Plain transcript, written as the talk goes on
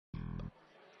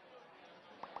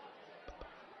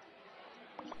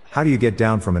How do you get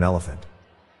down from an elephant?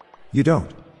 You don't.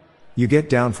 You get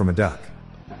down from a duck.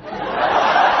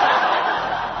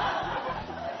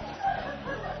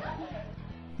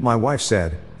 My wife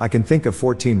said, I can think of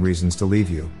 14 reasons to leave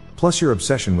you, plus your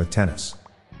obsession with tennis.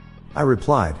 I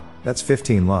replied, that's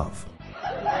 15 love.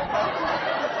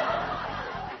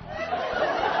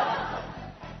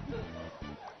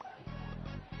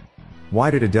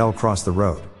 Why did Adele cross the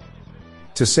road?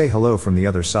 To say hello from the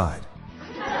other side.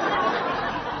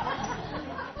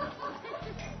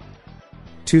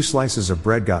 2 slices of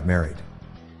bread got married.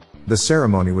 The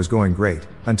ceremony was going great,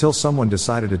 until someone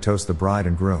decided to toast the bride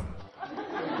and groom.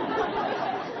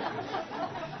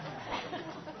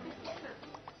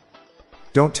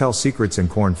 Don't tell secrets in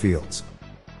cornfields.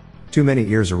 Too many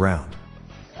ears around.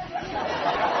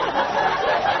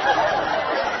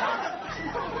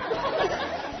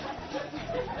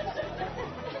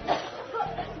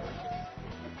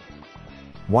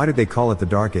 Why did they call it the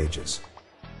Dark Ages?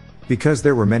 Because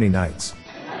there were many nights.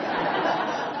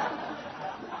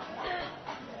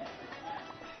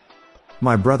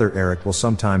 My brother Eric will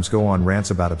sometimes go on rants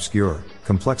about obscure,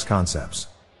 complex concepts.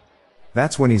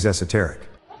 That's when he's esoteric.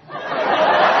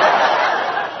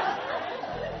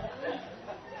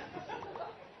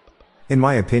 In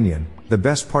my opinion, the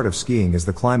best part of skiing is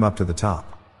the climb up to the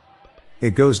top.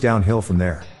 It goes downhill from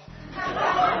there.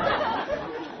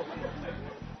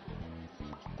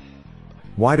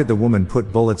 Why did the woman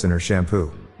put bullets in her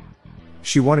shampoo?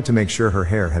 She wanted to make sure her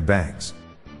hair had bangs.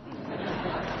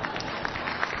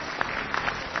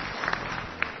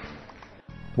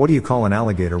 What do you call an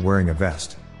alligator wearing a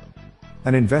vest?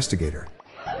 An investigator.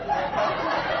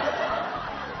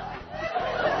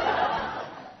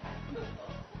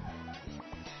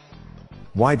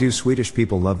 Why do Swedish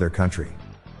people love their country?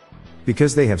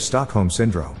 Because they have Stockholm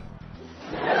Syndrome.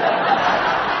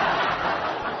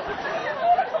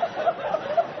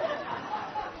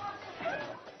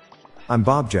 I'm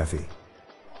Bob Jeffy.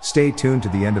 Stay tuned to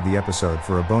the end of the episode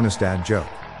for a bonus dad joke.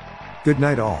 Good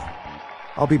night all.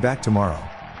 I'll be back tomorrow.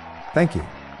 Thank you.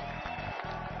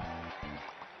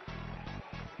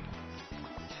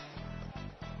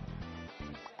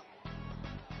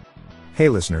 Hey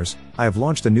listeners, I have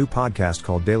launched a new podcast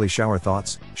called Daily Shower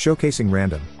Thoughts, showcasing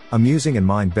random, amusing and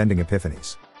mind-bending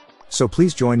epiphanies. So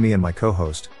please join me and my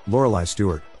co-host, Lorelei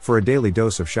Stewart, for a daily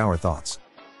dose of shower thoughts.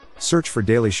 Search for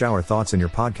Daily Shower Thoughts in your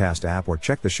podcast app or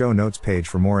check the show notes page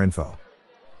for more info.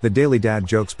 The Daily Dad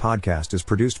Jokes podcast is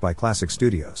produced by Classic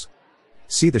Studios.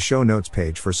 See the show notes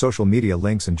page for social media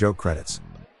links and joke credits.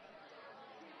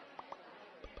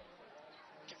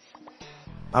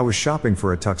 I was shopping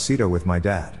for a tuxedo with my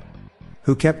dad,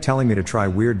 who kept telling me to try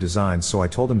weird designs, so I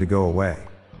told him to go away.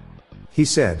 He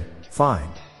said, fine.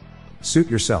 Suit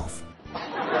yourself.